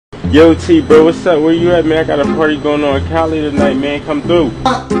Yo, T, bro, what's up? Where you at, man? I got a party going on in Cali tonight, man. Come through.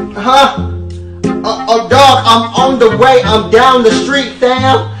 Oh, dog, I'm on the way. I'm down the street,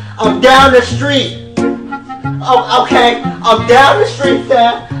 fam. I'm down the street. Oh, okay. I'm down the street,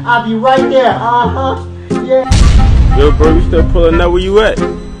 fam. I'll be right there. Yeah. Yo, bro, you still pulling up? Where you at? Dog,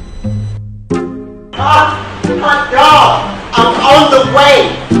 I'm on the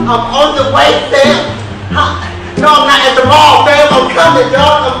way. I'm on the way, fam. No, I'm not at the mall, fam. I'm coming,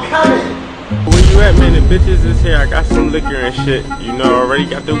 dog. I'm coming. Where you at, man? The bitches is here. I got some liquor and shit. You know, already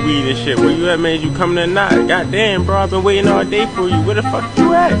got the weed and shit. Where you at, man? You coming or not? Goddamn, bro. I've been waiting all day for you. Where the fuck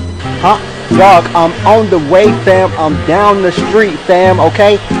you at? Dog, I'm on the way, fam. I'm down the street, fam,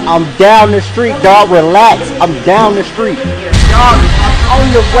 okay? I'm down the street, dog. Relax. I'm down the street. Dog, I'm on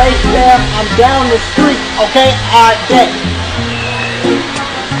the way, fam. I'm down the street, okay? Alright, bet.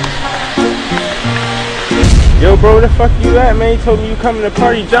 Yo, bro, where the fuck you at, man? You told me you coming to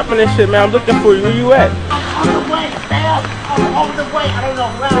party, jumping and shit, man. I'm looking for you. Where you at? I'm on the way, fam. I'm on the way. I don't know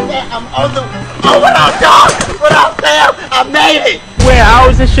where I'm at. I'm on the... Oh, what up, dog? What up, fam? I made it. Where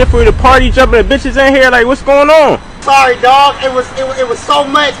hours and shit for you to party, jumping the bitches in here? Like, what's going on? Sorry, dog. It was so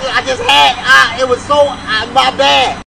much. I just had... it was so... my bad.